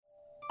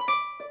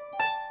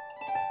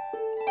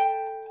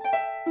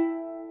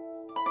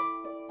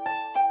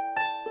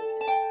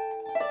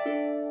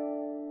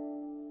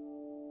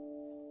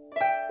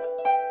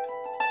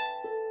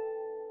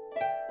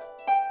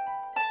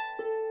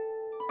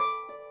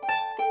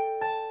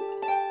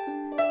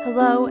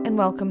Hello and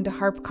welcome to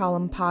Harp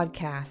Column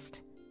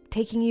Podcast,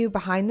 taking you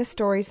behind the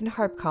stories in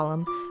Harp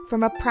Column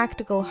from a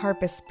practical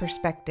harpist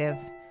perspective.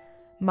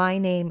 My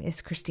name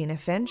is Christina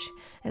Finch,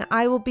 and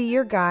I will be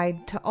your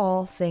guide to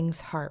all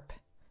things harp.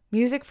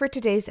 Music for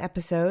today's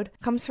episode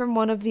comes from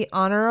one of the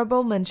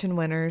honorable mention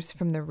winners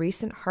from the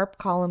recent Harp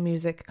Column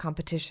music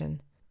competition,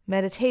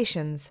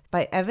 Meditations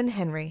by Evan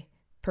Henry,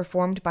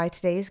 performed by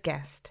today's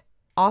guest,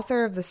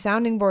 author of the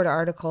sounding board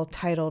article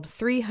titled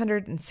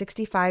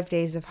 365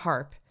 Days of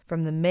Harp,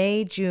 from the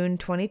May-June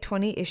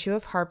 2020 issue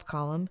of Harp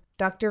Column.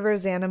 Dr.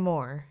 Rosanna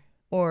Moore,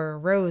 or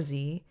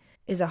Rosie,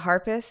 is a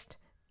harpist,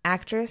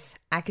 actress,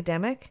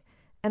 academic,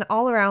 and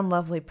all-around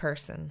lovely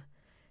person.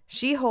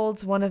 She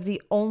holds one of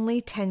the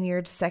only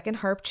tenured second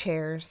harp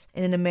chairs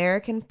in an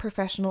American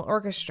professional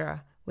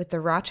orchestra with the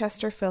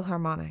Rochester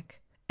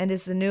Philharmonic, and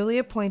is the newly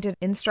appointed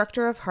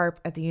instructor of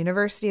harp at the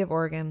University of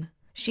Oregon.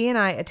 She and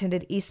I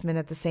attended Eastman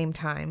at the same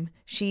time,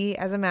 she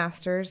as a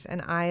master's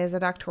and I as a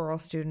doctoral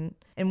student,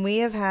 and we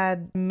have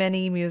had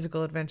many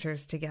musical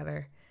adventures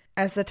together.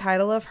 As the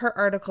title of her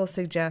article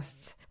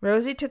suggests,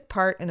 Rosie took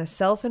part in a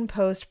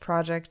self-imposed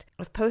project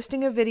of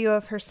posting a video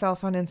of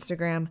herself on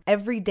Instagram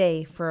every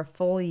day for a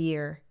full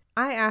year.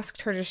 I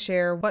asked her to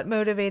share what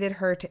motivated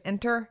her to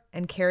enter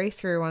and carry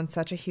through on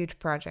such a huge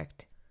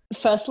project.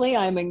 Firstly,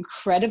 I'm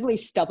incredibly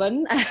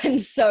stubborn. And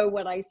so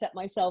when I set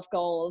myself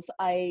goals,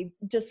 I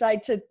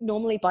decide to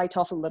normally bite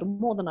off a little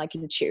more than I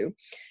can chew.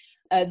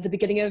 At the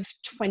beginning of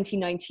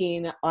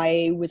 2019,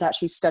 I was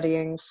actually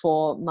studying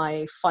for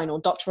my final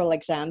doctoral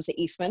exams at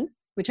Eastman,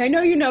 which I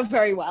know you know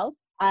very well.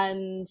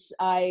 And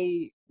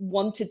I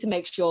wanted to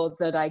make sure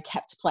that I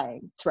kept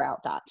playing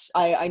throughout that.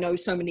 I know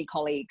so many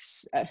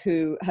colleagues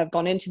who have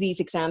gone into these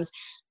exams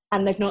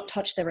and they've not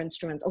touched their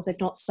instruments, or they've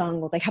not sung,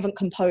 or they haven't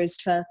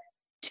composed for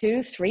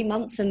 2-3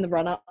 months in the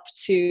run up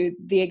to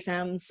the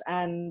exams.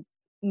 And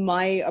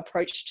my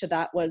approach to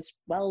that was,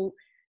 well,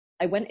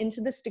 I went into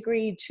this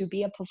degree to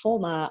be a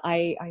performer.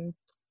 I'm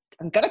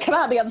going to come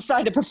out the other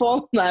side a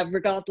performer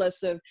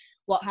regardless of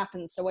what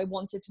happens. So I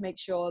wanted to make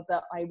sure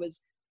that I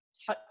was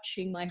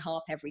touching my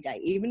harp every day,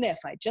 even if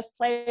I just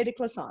played a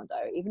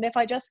glissando, even if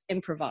I just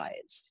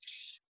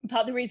improvised.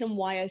 Part of the reason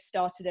why I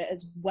started it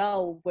as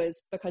well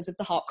was because of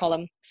the Harp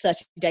Column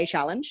 30-day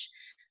challenge.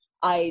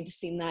 I'd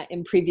seen that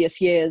in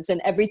previous years,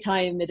 and every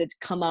time it had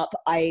come up,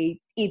 I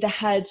either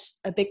had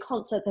a big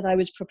concert that I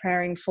was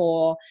preparing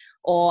for,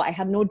 or I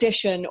had an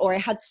audition, or I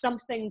had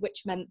something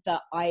which meant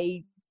that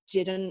I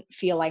didn't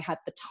feel I had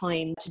the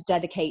time to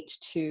dedicate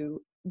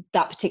to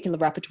that particular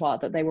repertoire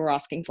that they were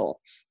asking for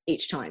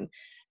each time.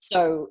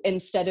 So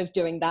instead of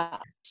doing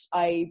that,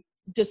 I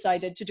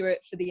decided to do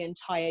it for the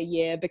entire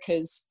year,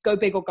 because go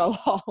big or go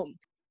home.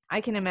 I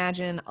can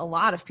imagine a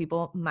lot of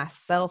people,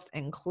 myself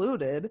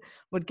included,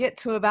 would get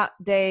to about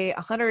day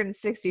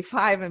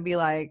 165 and be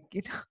like,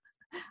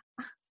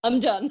 I'm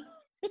done.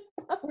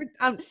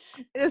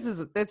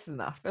 It's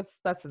enough.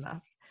 That's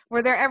enough.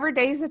 Were there ever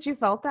days that you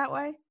felt that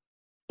way?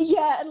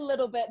 Yeah, a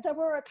little bit. There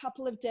were a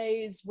couple of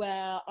days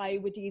where I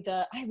would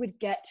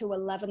get to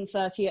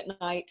 11:30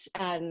 at night,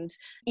 and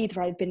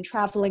either I'd been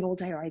traveling all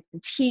day, or I'd been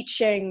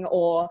teaching,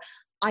 or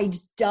I'd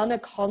done a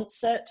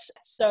concert.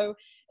 So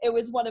it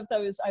was one of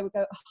those, I would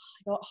go, I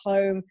got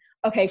home.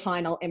 Okay,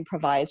 fine, I'll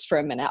improvise for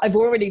a minute. I've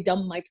already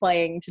done my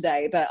playing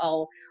today, but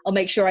I'll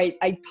make sure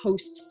I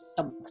post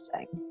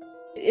something.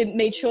 It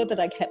made sure that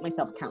I kept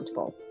myself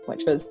accountable,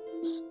 which was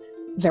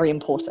very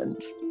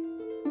important.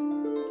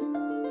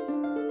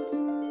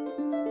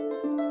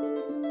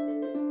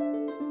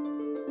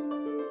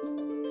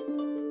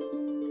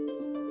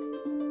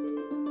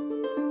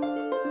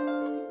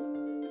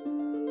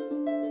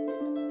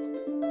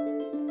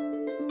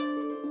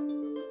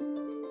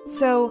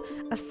 So,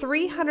 a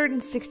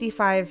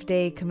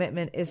 365-day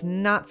commitment is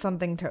not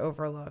something to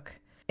overlook.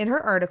 In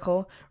her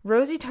article,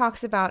 Rosie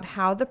talks about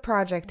how the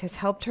project has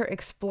helped her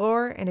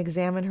explore and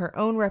examine her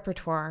own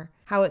repertoire,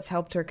 how it's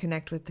helped her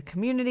connect with the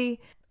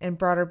community, and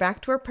brought her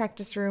back to her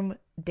practice room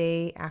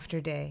day after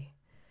day.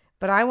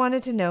 But I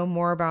wanted to know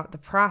more about the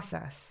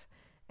process.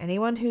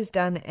 Anyone who's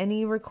done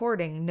any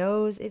recording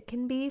knows it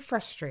can be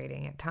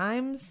frustrating at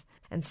times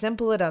and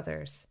simple at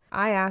others.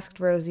 I asked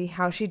Rosie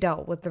how she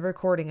dealt with the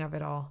recording of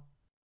it all.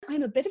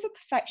 I'm a bit of a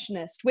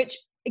perfectionist, which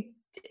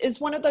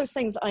is one of those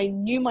things I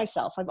knew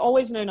myself. I've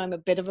always known I'm a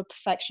bit of a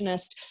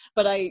perfectionist,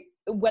 but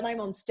when I'm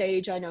on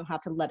stage, I know how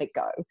to let it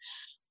go.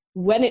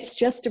 When it's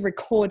just a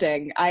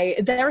recording,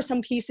 there are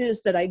some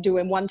pieces that I do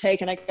in one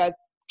take and I go,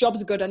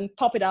 job's good, and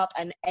pop it up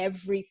and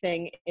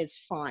everything is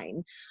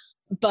fine.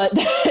 But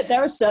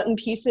there are certain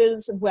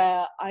pieces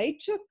where I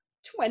took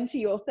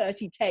 20 or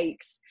 30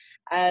 takes,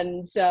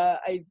 and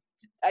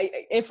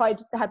if I'd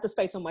had the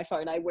space on my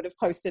phone, I would have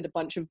posted a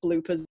bunch of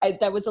bloopers.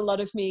 There was a lot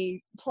of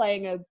me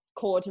playing a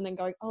chord and then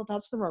going, oh,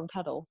 that's the wrong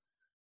pedal.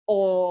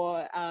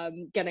 Or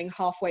getting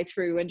halfway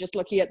through and just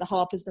looking at the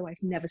harp as though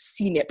I've never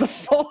seen it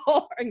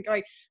before and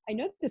going, I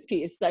know this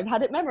piece, I've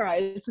had it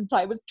memorized since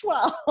I was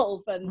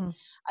 12. And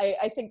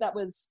I think that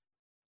was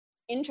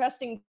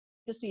interesting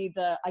to see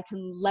that I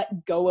can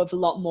let go of a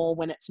lot more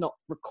when it's not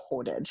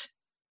recorded.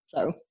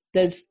 So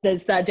there's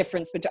that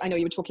difference. But I know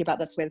you were talking about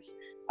this with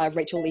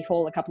Rachel Lee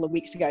Hall a couple of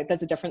weeks ago.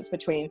 There's a difference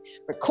between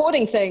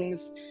recording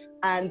things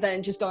and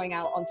then just going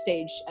out on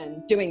stage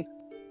and doing.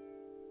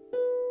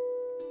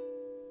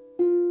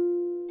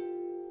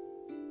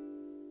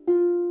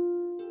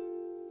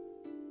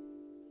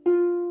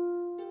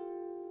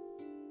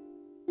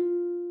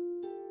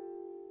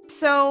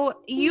 So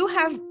you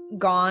have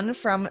gone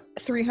from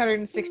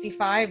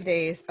 365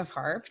 days of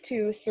harp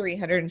to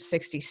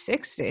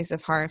 366 days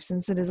of harp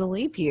since it is a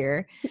leap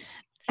year.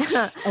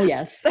 Oh,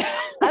 yes.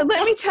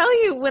 Let me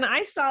tell you, when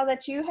I saw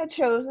that you had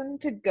chosen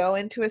to go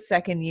into a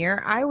second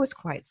year, I was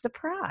quite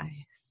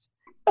surprised.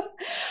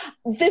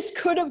 This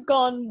could have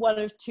gone one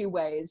of two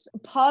ways.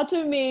 Part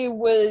of me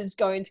was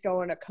going to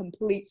go on a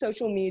complete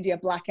social media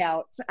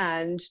blackout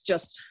and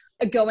just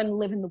go and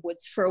live in the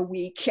woods for a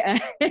week.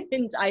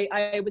 And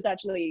I was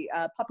actually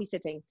puppy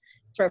sitting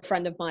for a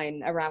friend of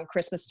mine around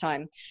Christmas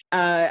time.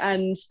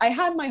 And I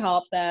had my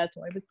harp there,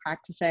 so I was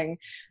practicing.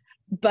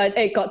 But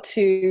it got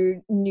to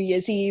New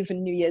Year's Eve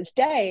and New Year's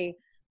Day,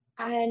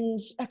 and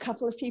a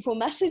couple of people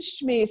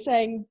messaged me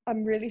saying,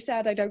 I'm really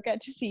sad I don't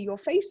get to see your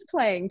face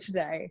playing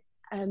today.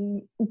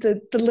 And the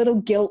little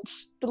guilt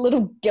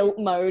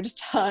mode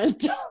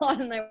turned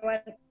on, and I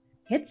went,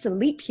 it's a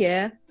leap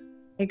year.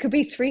 It could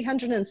be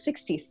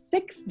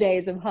 366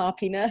 days of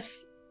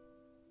happiness.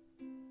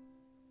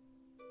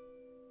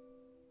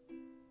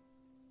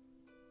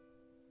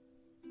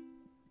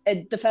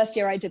 The first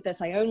year I did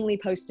this, I only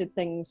posted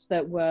things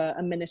that were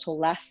a minute or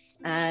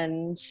less.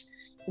 And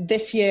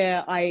this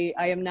year I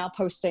am now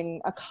posting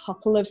a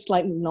couple of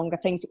slightly longer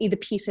things, either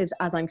pieces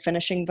as I'm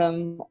finishing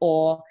them,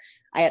 or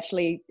I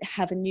actually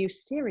have a new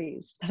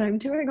series that I'm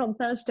doing on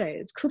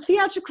Thursdays called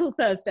Theatrical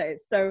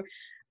Thursdays. So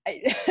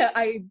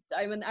I'm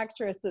an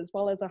actress as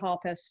well as a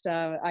harpist.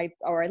 I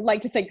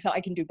like to think that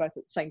I can do both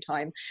at the same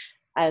time.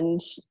 And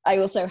I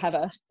also have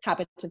a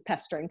habit of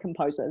pestering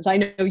composers. I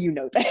know you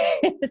know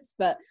this,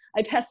 but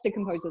I pester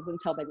composers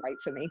until they write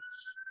for me.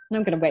 And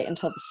I'm going to wait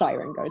until the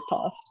siren goes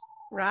past.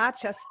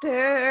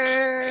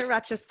 Rochester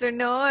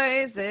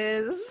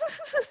noises.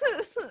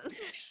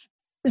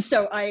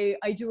 So I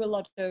do a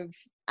lot of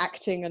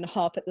acting and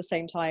harp at the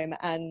same time,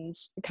 and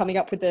coming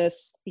up with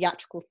this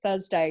Theatrical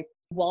Thursday,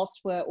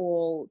 whilst we're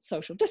all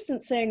social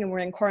distancing and we're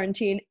in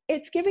quarantine,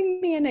 it's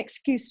giving me an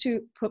excuse to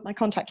put my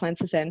contact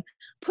lenses in,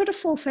 put a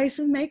full face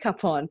of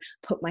makeup on,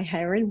 put my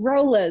hair in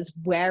rollers,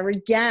 wear a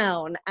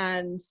gown,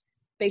 and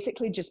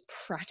basically just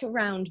prat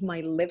around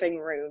my living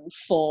room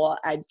for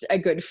a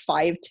good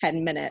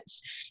 5-10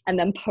 minutes, and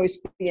then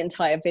post the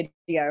entire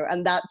video.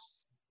 And that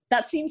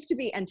seems to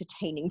be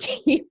entertaining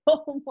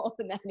people more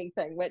than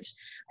anything, which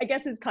I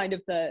guess is kind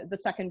of the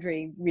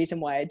secondary reason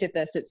why I did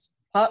this. It's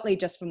partly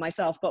just for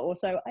myself, but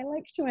also I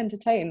like to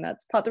entertain.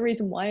 That's part of the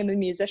reason why I'm a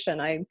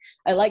musician. I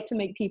like to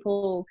make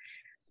people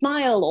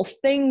smile or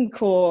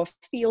think or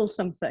feel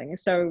something.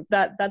 So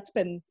that's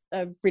been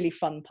a really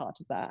fun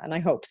part of that. And I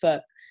hope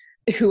that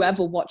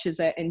whoever watches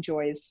it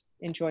enjoys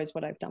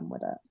what I've done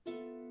with it.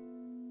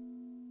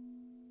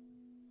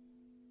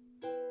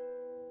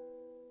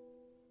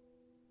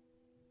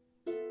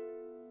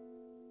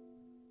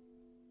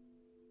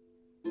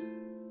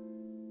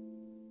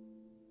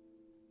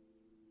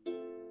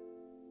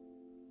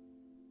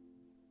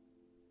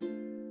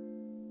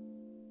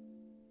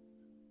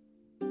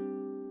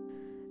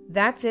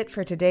 That's it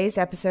for today's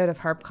episode of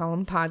Harp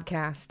Column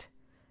Podcast.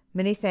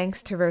 Many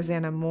thanks to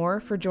Rosanna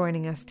Moore for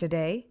joining us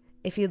today.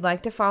 If you'd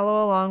like to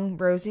follow along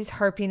Rosie's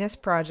Harpiness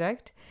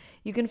project,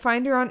 you can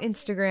find her on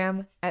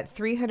Instagram at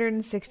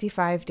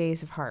 365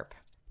 Days of Harp.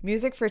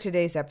 Music for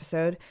today's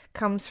episode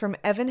comes from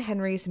Evan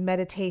Henry's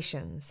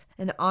Meditations,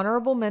 an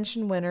honorable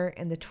mention winner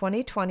in the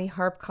 2020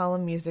 Harp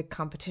Column Music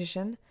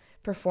Competition,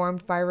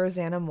 performed by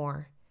Rosanna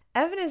Moore.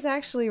 Evan is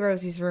actually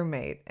Rosie's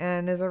roommate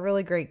and is a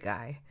really great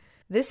guy.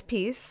 This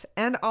piece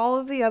and all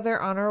of the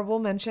other honorable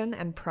mention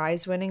and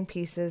prize-winning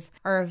pieces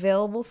are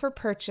available for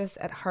purchase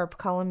at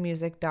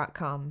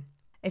harpcolumnmusic.com.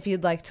 If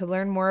you'd like to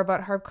learn more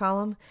about Harp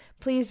Column,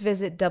 please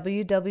visit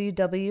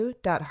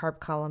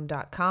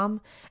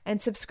www.harpcolumn.com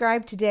and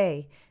subscribe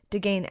today to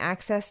gain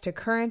access to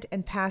current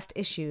and past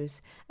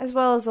issues, as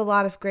well as a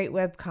lot of great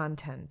web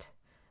content.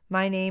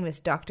 My name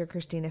is Dr.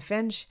 Christina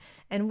Finch,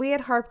 and we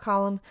at Harp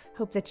Column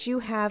hope that you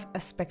have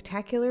a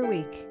spectacular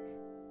week.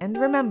 And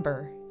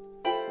remember,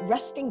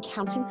 resting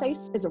counting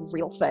face is a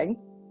real thing.